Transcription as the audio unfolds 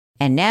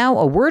And now,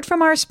 a word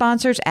from our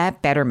sponsors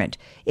at Betterment.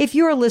 If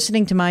you're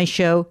listening to my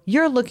show,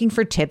 you're looking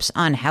for tips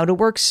on how to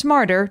work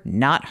smarter,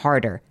 not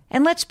harder.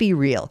 And let's be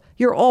real,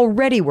 you're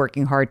already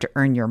working hard to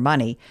earn your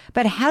money,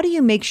 but how do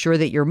you make sure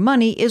that your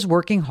money is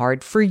working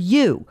hard for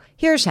you?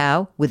 Here's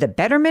how. With a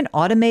Betterment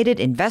automated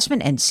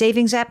investment and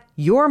savings app,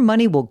 your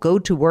money will go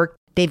to work.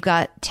 They've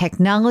got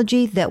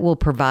technology that will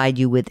provide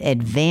you with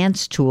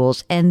advanced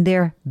tools, and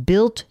they're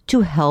built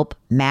to help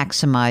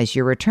maximize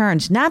your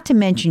returns, not to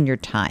mention your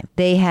time.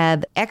 They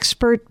have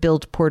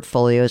expert-built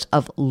portfolios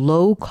of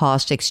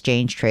low-cost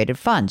exchange-traded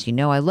funds. You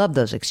know I love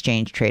those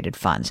exchange-traded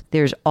funds.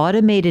 There's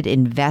automated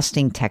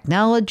investing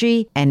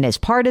technology, and as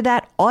part of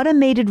that,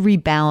 automated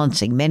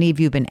rebalancing. Many of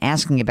you have been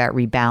asking about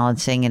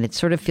rebalancing, and it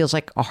sort of feels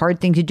like a hard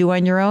thing to do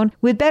on your own.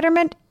 With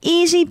Betterment,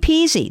 easy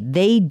peasy.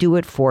 They do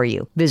it for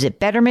you. Visit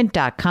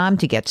Betterment.com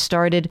to get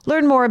started.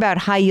 Learn more about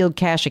high-yield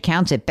cash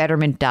accounts at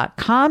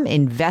Betterment.com.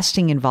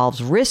 Investing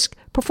involves risk.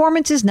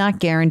 Performance is not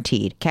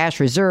guaranteed.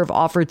 Cash reserve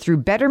offered through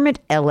Betterment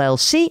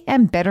LLC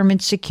and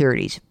Betterment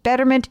Securities.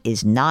 Betterment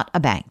is not a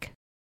bank.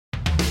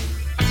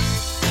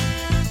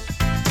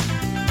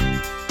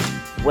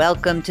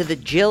 Welcome to the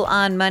Jill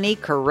on Money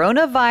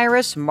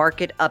Coronavirus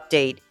Market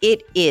Update.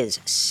 It is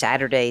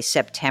Saturday,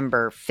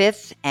 September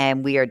 5th,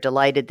 and we are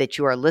delighted that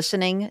you are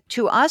listening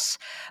to us.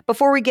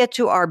 Before we get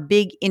to our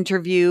big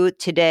interview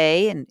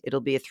today, and it'll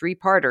be a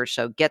three-parter,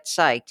 so get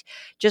psyched,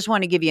 just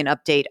want to give you an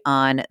update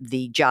on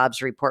the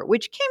jobs report,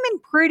 which came in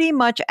pretty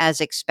much as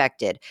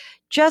expected.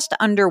 Just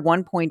under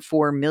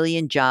 1.4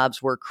 million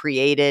jobs were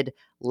created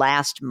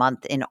last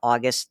month in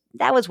August.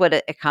 That was what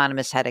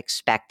economists had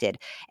expected.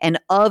 And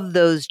of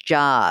those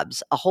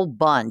jobs, a whole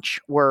bunch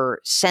were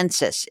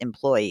census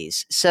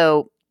employees.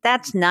 So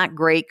that's not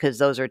great because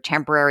those are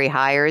temporary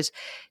hires.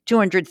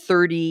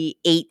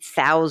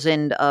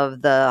 238,000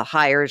 of the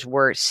hires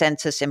were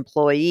census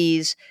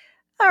employees.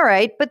 All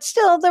right, but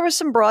still, there was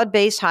some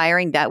broad-based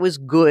hiring. That was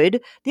good.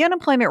 The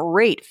unemployment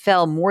rate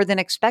fell more than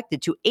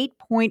expected to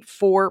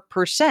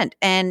 8.4%.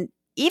 And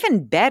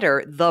even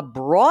better, the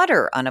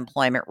broader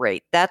unemployment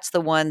rate, that's the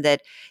one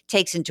that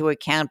takes into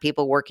account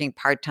people working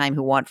part-time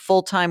who want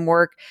full-time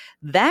work,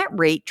 that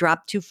rate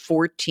dropped to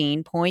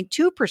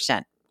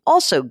 14.2%.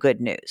 Also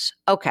good news.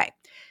 Okay,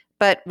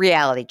 but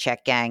reality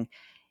check, gang.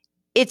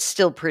 It's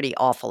still pretty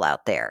awful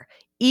out there.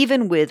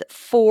 Even with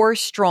 4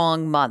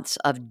 strong months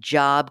of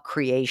job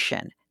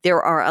creation,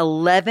 there are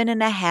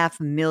 11.5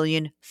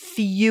 million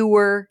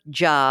fewer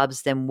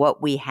jobs than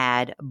what we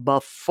had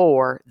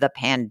before the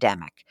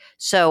pandemic.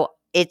 So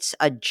it's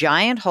a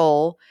giant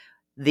hole.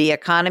 The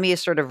economy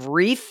is sort of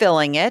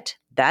refilling it.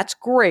 That's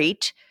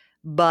great,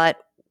 but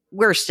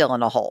we're still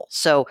in a hole.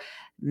 So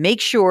make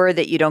sure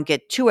that you don't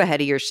get too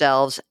ahead of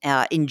yourselves.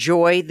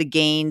 Enjoy the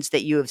gains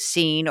that you have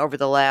seen over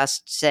the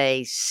last,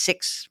 say,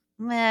 6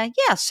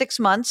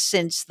 months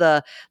since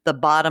the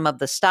bottom of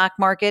the stock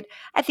market.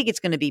 I think it's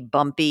going to be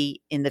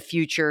bumpy in the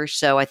future.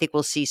 So I think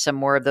we'll see some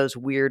more of those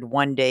weird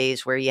one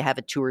days where you have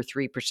a 2 or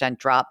 3%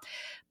 drop.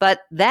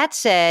 But that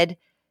said,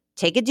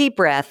 take a deep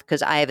breath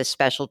because I have a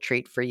special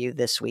treat for you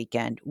this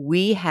weekend.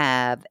 We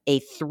have a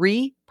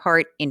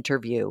 3-part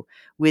interview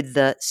with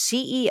the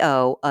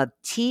CEO of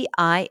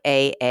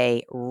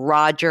TIAA,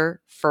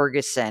 Roger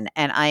Ferguson,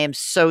 and I am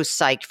so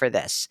psyched for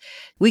this.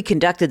 We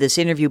conducted this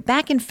interview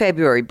back in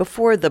February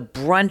before the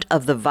brunt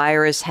of the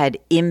virus had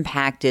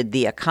impacted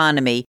the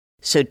economy.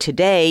 So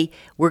today,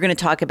 we're going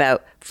to talk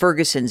about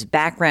Ferguson's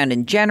background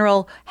in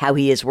general, how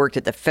he has worked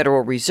at the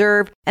Federal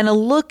Reserve, and a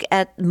look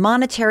at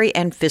monetary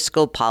and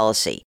fiscal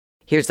policy.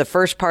 Here's the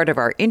first part of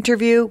our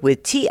interview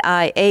with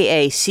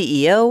TIAA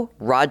CEO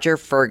Roger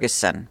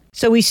Ferguson.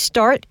 So we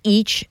start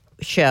each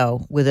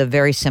show with a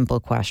very simple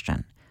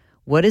question.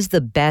 What is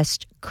the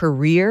best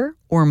career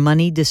or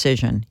money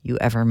decision you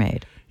ever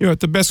made? You know,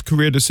 the best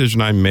career decision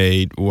I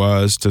made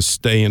was to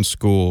stay in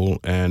school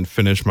and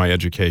finish my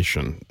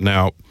education.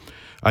 Now,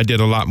 I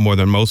did a lot more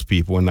than most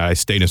people, and I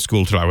stayed in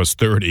school till I was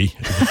 30,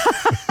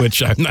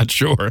 which I'm not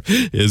sure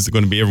is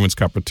going to be everyone's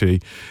cup of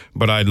tea.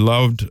 But I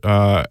loved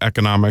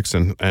economics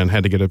and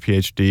had to get a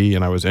PhD,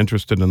 and I was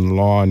interested in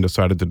law and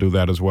decided to do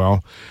that as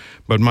well.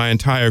 But my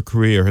entire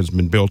career has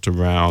been built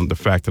around the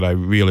fact that I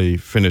really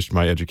finished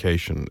my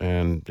education.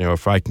 And, you know,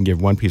 if I can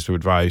give one piece of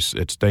advice,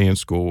 it's stay in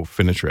school,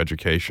 finish your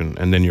education,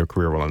 and then your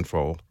career will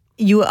unfold.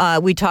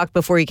 We talked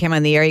before you came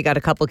on the air. You got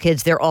a couple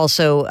kids. They're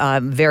also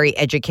very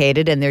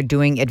educated and they're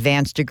doing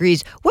advanced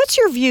degrees. What's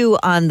your view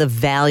on the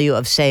value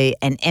of, say,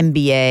 an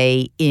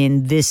MBA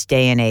in this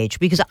day and age?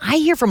 Because I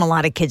hear from a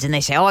lot of kids and they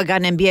say, "Oh, I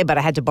got an MBA, but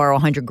I had to borrow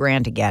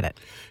 $100,000 to get it."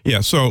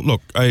 Yeah. So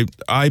look,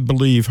 I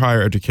believe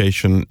higher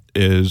education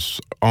is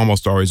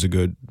almost always a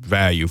good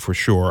value for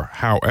sure.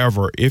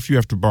 However, if you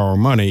have to borrow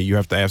money, you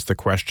have to ask the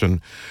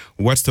question,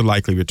 what's the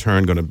likely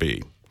return going to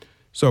be?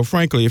 So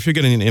frankly, if you're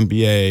getting an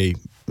MBA,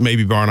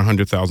 maybe borrowing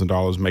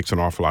 $100,000 makes an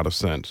awful lot of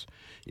sense.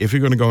 If you're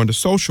going to go into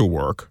social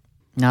work,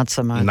 not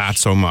so much. Not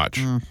so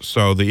much.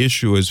 So the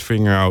issue is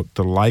figuring out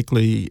the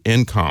likely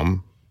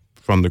income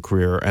from the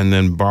career and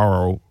then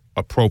borrow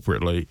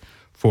appropriately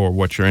for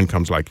what your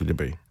income's likely to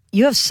be.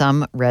 You have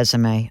some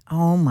resume.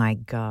 Oh, my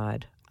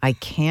God. I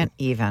can't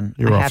even.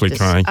 You're awfully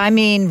kind. I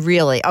mean,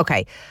 really.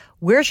 Okay.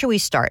 Where should we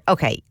start?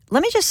 Okay.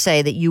 Let me just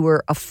say that you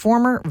were a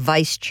former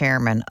vice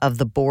chairman of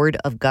the Board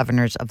of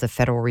Governors of the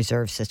Federal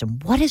Reserve System.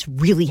 What is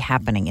really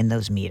happening in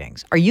those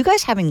meetings? Are you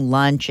guys having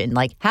lunch and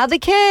how the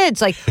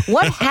kids?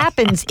 What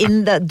happens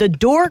in the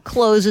door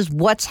closes?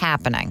 What's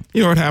happening?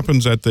 It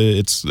happens at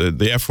the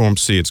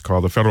FOMC. It's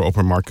called the Federal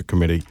Open Market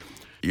Committee.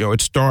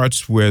 It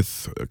starts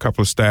with a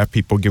couple of staff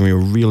people giving a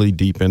really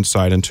deep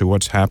insight into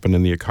what's happened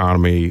in the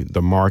economy,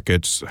 the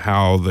markets,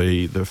 how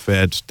the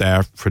Fed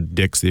staff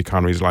predicts the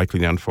economy is likely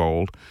to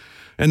unfold.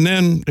 And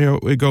then,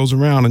 it goes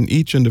around, and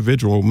each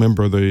individual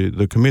member of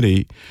the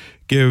committee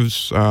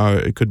gives,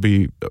 it could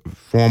be a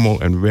formal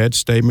and read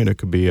statement, it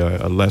could be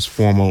a less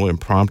formal,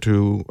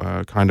 impromptu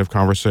kind of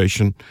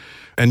conversation.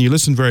 And you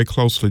listen very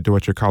closely to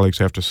what your colleagues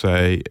have to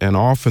say, and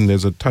often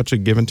there's a touch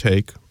of give and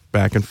take,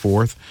 back and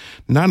forth,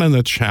 not in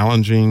a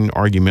challenging,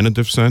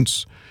 argumentative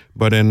sense,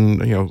 but in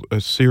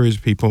a series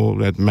of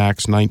people, at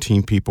max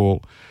 19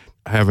 people,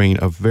 having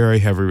a very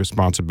heavy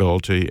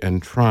responsibility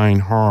and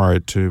trying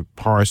hard to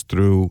parse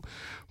through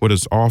what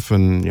is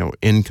often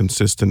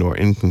inconsistent or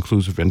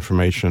inconclusive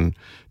information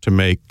to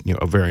make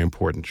a very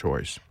important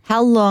choice.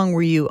 How long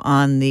were you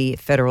on the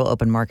Federal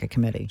Open Market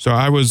Committee? So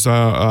I was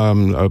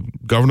a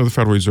governor of the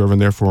Federal Reserve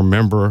and therefore a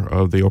member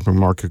of the Open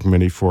Market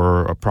Committee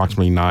for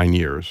approximately 9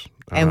 years.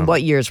 And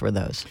what years were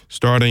those?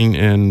 Starting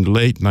in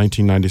late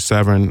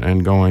 1997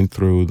 and going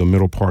through the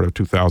middle part of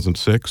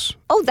 2006.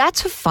 Oh,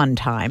 that's a fun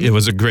time. It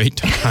was a great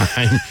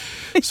time.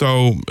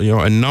 So,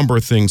 a number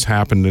of things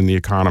happened in the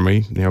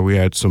economy. We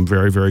had some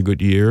very, very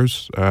good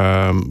years.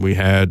 We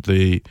had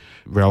the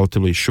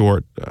relatively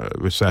short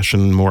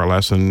recession, more or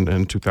less,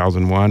 in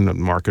 2001, a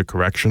market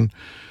correction.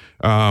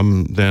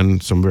 Then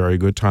some very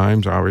good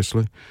times,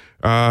 obviously.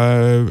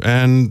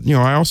 And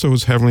I also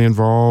was heavily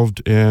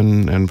involved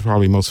in, and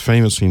probably most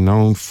famously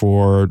known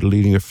for,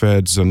 leading the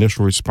Fed's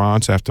initial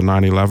response after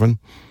 9/11.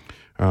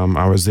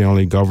 I was the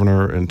only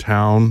governor in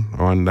town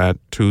on that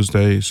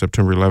Tuesday,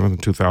 September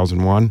 11th,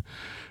 2001.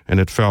 And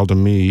it fell to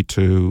me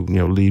to,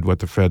 lead what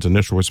the Fed's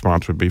initial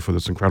response would be for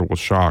this incredible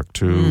shock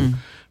to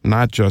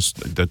not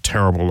just the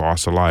terrible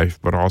loss of life,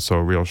 but also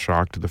a real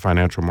shock to the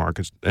financial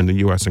markets in the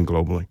U.S. and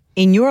globally.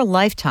 In your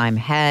lifetime,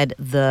 had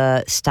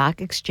the stock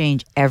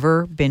exchange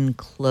ever been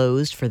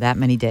closed for that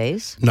many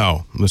days?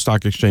 No, the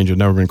stock exchange had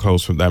never been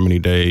closed for that many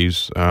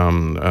days.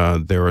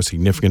 There are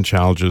significant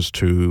challenges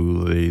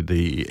to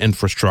the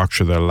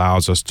infrastructure that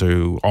allows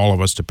all of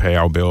us to pay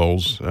our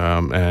bills,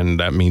 and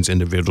that means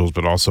individuals,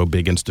 but also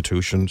big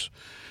institutions.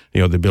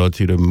 The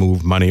ability to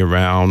move money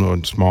around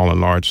on small and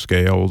large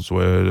scales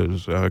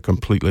was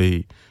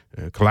completely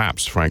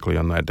collapsed, frankly,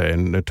 on that day.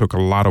 And it took a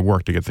lot of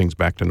work to get things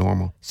back to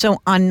normal.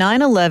 So on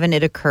 9/11,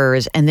 it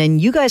occurs, and then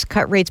you guys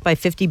cut rates by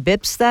 50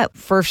 bips that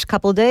first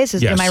couple of days?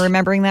 Yes. Am I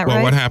remembering that right?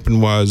 Well, what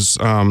happened was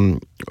on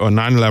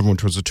 9/11,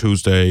 which was a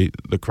Tuesday,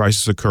 the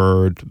crisis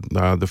occurred.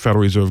 The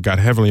Federal Reserve got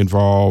heavily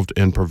involved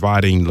in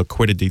providing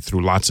liquidity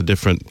through lots of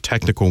different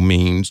technical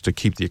means to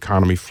keep the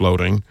economy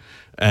floating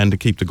and to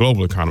keep the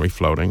global economy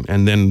floating.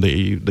 And then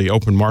the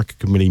Open Market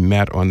Committee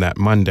met on that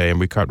Monday, and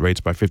we cut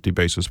rates by 50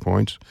 basis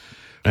points.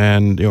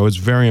 And, it's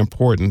very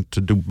important to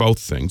do both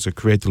things, to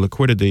create the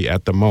liquidity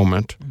at the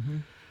moment,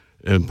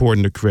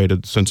 important to create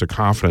a sense of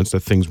confidence that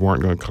things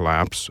weren't going to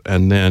collapse,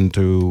 and then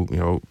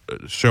to,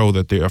 show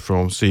that the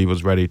FOMC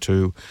was ready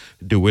to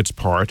do its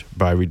part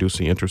by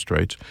reducing interest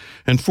rates.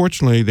 And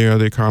fortunately,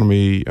 the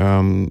economy,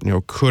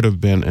 could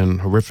have been in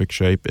horrific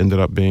shape, ended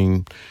up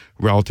being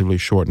relatively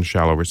short and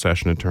shallow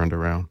recession and turned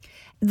around.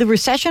 The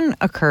recession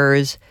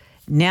occurs.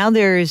 Now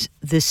there's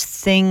this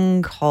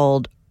thing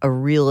called a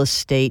real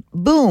estate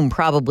boom,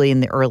 probably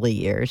in the early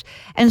years.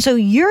 And so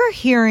you're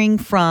hearing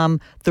from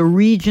the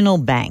regional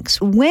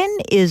banks. When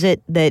is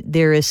it that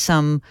there's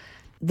some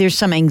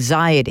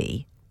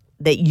anxiety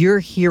that you're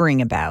hearing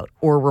about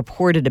or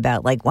reported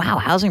about, wow,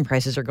 housing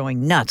prices are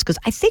going nuts? Because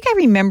I think I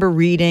remember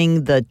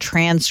reading the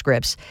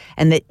transcripts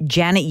and that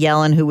Janet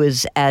Yellen, who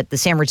was at the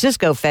San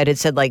Francisco Fed, had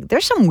said,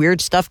 there's some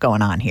weird stuff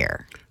going on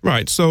here.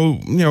 Right. So,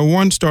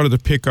 one started to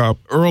pick up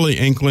early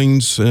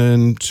inklings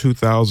in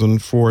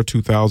 2004,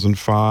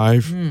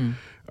 2005.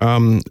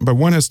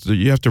 But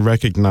you have to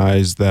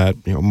recognize that,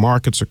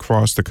 markets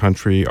across the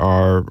country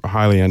are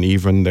highly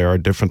uneven. There are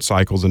different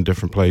cycles in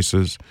different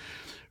places.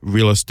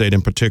 Real estate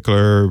in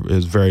particular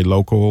is very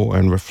local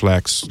and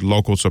reflects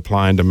local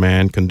supply and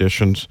demand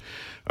conditions.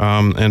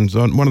 And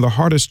so one of the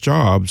hardest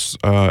jobs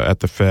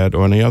at the Fed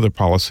or any other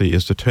policy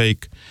is to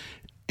take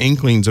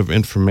inklings of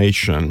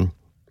information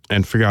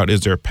and figure out,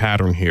 is there a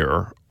pattern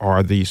here?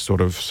 Are these sort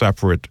of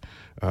separate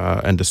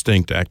and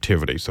distinct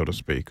activities, so to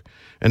speak?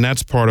 And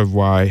that's part of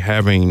why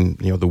having,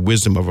 the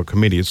wisdom of a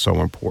committee is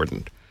so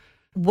important.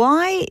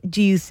 Why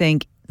do you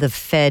think the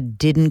Fed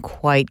didn't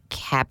quite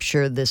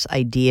capture this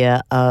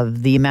idea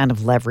of the amount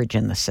of leverage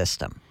in the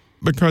system?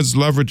 Because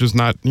leverage is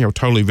not,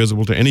 totally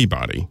visible to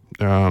anybody.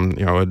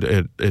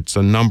 It's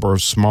a number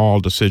of small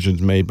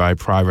decisions made by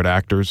private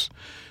actors.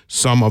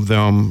 Some of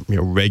them,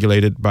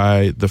 regulated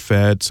by the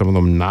Fed, some of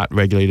them not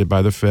regulated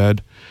by the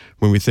Fed.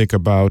 When we think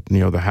about,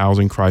 the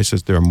housing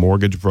crisis, there are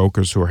mortgage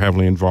brokers who are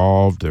heavily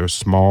involved. There are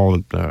small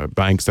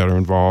banks that are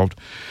involved.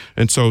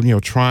 And so,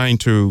 trying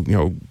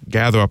to,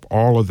 gather up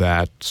all of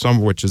that, some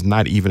of which is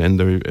not even in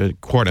the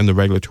caught in the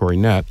regulatory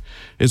net,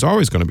 is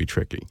always going to be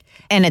tricky.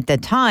 And at the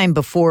time,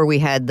 before we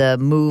had the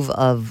move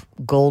of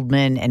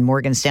Goldman and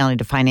Morgan Stanley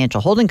to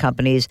financial holding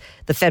companies,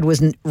 the Fed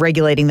wasn't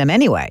regulating them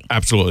anyway.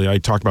 Absolutely. I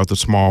talked about the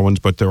small ones,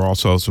 but there are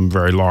also some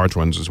very large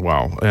ones as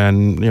well.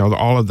 And,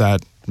 all of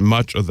that,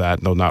 much of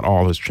that, though not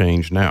all, has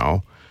changed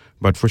now.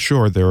 But for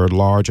sure, there are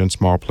large and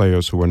small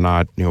players who are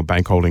not,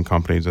 bank holding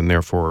companies and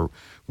therefore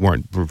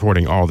weren't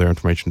reporting all their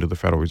information to the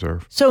Federal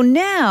Reserve. So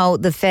now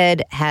the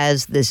Fed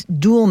has this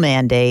dual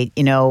mandate,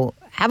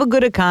 have a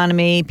good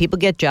economy, people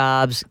get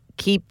jobs,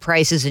 keep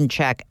prices in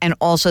check, and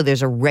also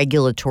there's a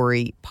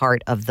regulatory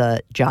part of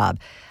the job.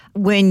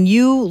 When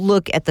you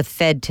look at the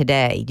Fed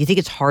today, do you think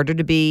it's harder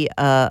to be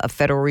a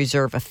Federal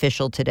Reserve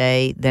official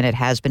today than it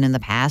has been in the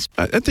past?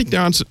 I think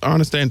the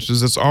honest answer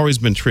is it's always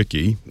been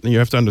tricky. You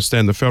have to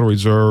understand the Federal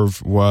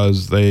Reserve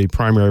was the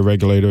primary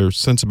regulator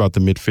since about the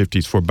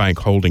mid-'50s for bank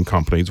holding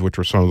companies, which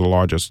were some of the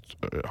largest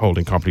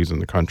holding companies in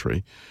the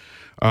country.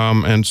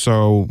 And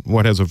so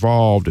what has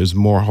evolved is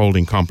more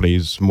holding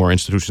companies, more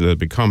institutions that have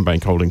become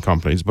bank holding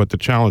companies, but the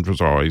challenge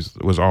was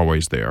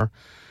always there.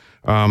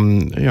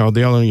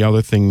 The only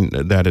other thing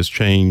that has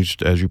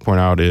changed, as you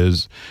point out,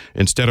 is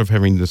instead of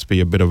having this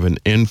be a bit of an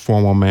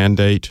informal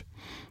mandate,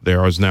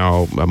 there is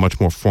now a much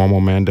more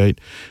formal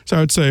mandate. So I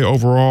would say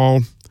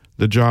overall,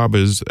 the job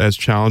is as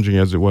challenging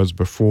as it was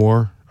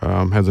before.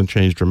 Hasn't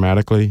changed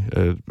dramatically.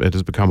 It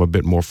has become a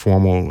bit more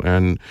formal,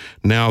 and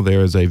now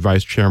there is a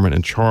vice chairman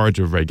in charge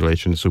of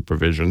regulation and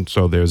supervision.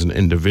 So there's an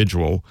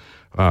individual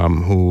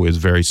who is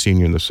very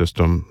senior in the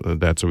system.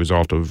 That's a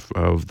result of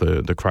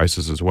the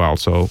crisis as well.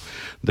 So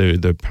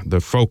the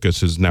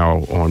focus is now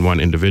on one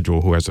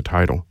individual who has a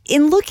title.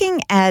 In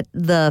looking at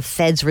the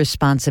Fed's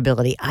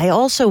responsibility, I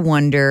also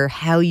wonder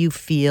how you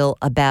feel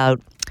about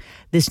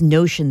this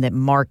notion that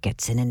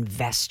markets and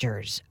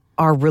investors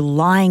are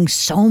relying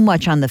so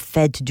much on the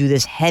Fed to do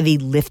this heavy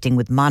lifting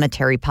with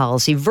monetary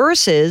policy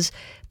versus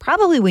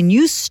probably when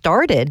you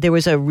started, there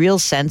was a real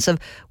sense of,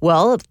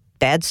 well, if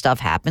bad stuff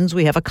happens,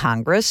 we have a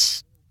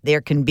Congress.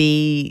 There can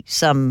be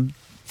some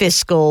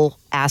fiscal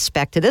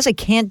aspect to this. It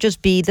can't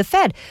just be the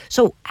Fed.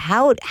 So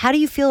how do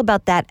you feel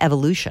about that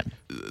evolution?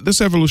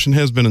 This evolution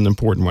has been an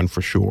important one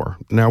for sure.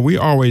 Now, we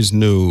always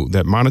knew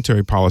that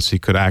monetary policy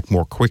could act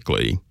more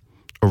quickly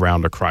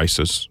around a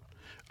crisis.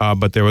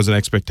 But there was an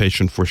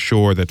expectation for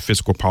sure that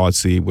fiscal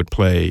policy would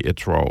play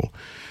its role.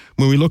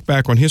 When we look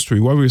back on history,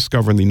 what we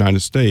discover in the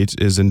United States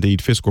is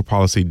indeed fiscal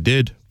policy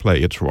did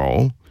play its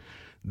role.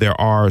 There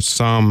are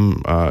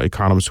some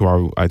economists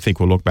who I think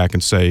will look back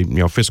and say,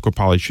 fiscal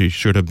policy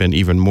should have been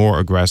even more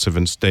aggressive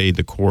and stayed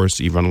the course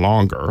even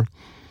longer.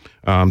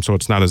 So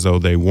it's not as though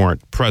they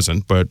weren't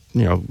present, but,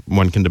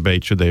 one can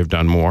debate should they have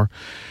done more.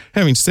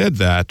 Having said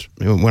that,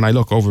 when I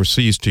look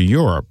overseas to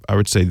Europe, I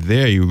would say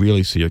there you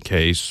really see a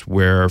case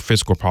where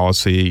fiscal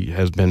policy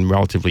has been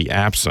relatively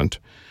absent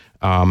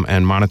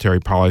and monetary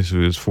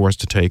policy is forced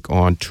to take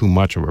on too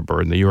much of a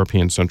burden. The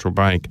European Central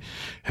Bank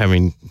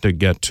having to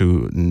get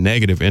to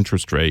negative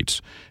interest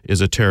rates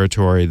is a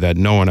territory that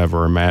no one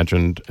ever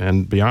imagined.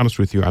 And to be honest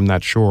with you, I'm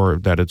not sure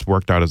that it's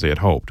worked out as they had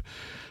hoped.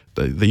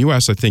 The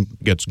U.S., I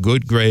think, gets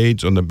good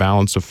grades on the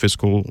balance of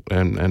fiscal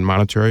and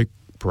monetary,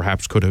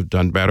 perhaps could have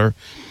done better.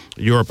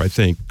 Europe, I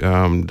think,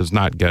 does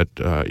not get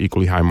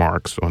equally high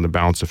marks on the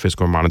balance of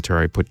fiscal and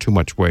monetary, put too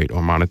much weight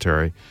on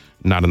monetary,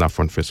 not enough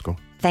on fiscal.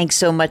 Thanks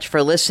so much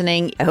for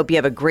listening. I hope you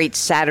have a great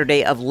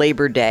Saturday of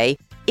Labor Day.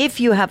 If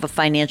you have a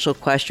financial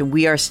question,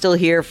 we are still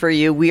here for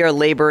you. We are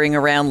laboring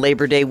around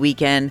Labor Day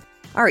weekend.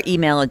 Our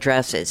email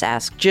address is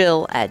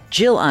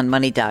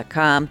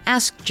askjill@jillonmoney.com,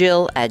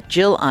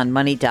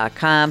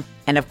 askjill@jillonmoney.com.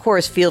 And of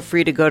course, feel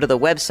free to go to the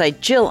website,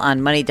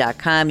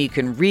 jillonmoney.com. You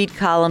can read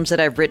columns that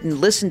I've written,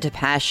 listen to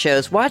past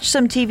shows, watch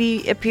some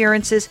TV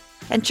appearances,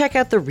 and check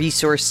out the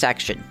resource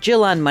section,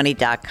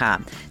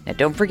 jillonmoney.com. Now,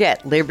 don't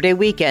forget, Labor Day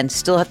weekend,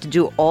 still have to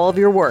do all of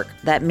your work.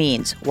 That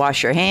means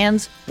wash your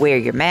hands, wear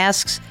your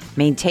masks,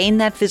 maintain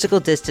that physical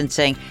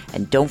distancing,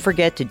 and don't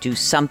forget to do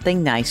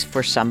something nice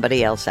for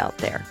somebody else out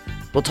there.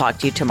 We'll talk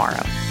to you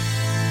tomorrow.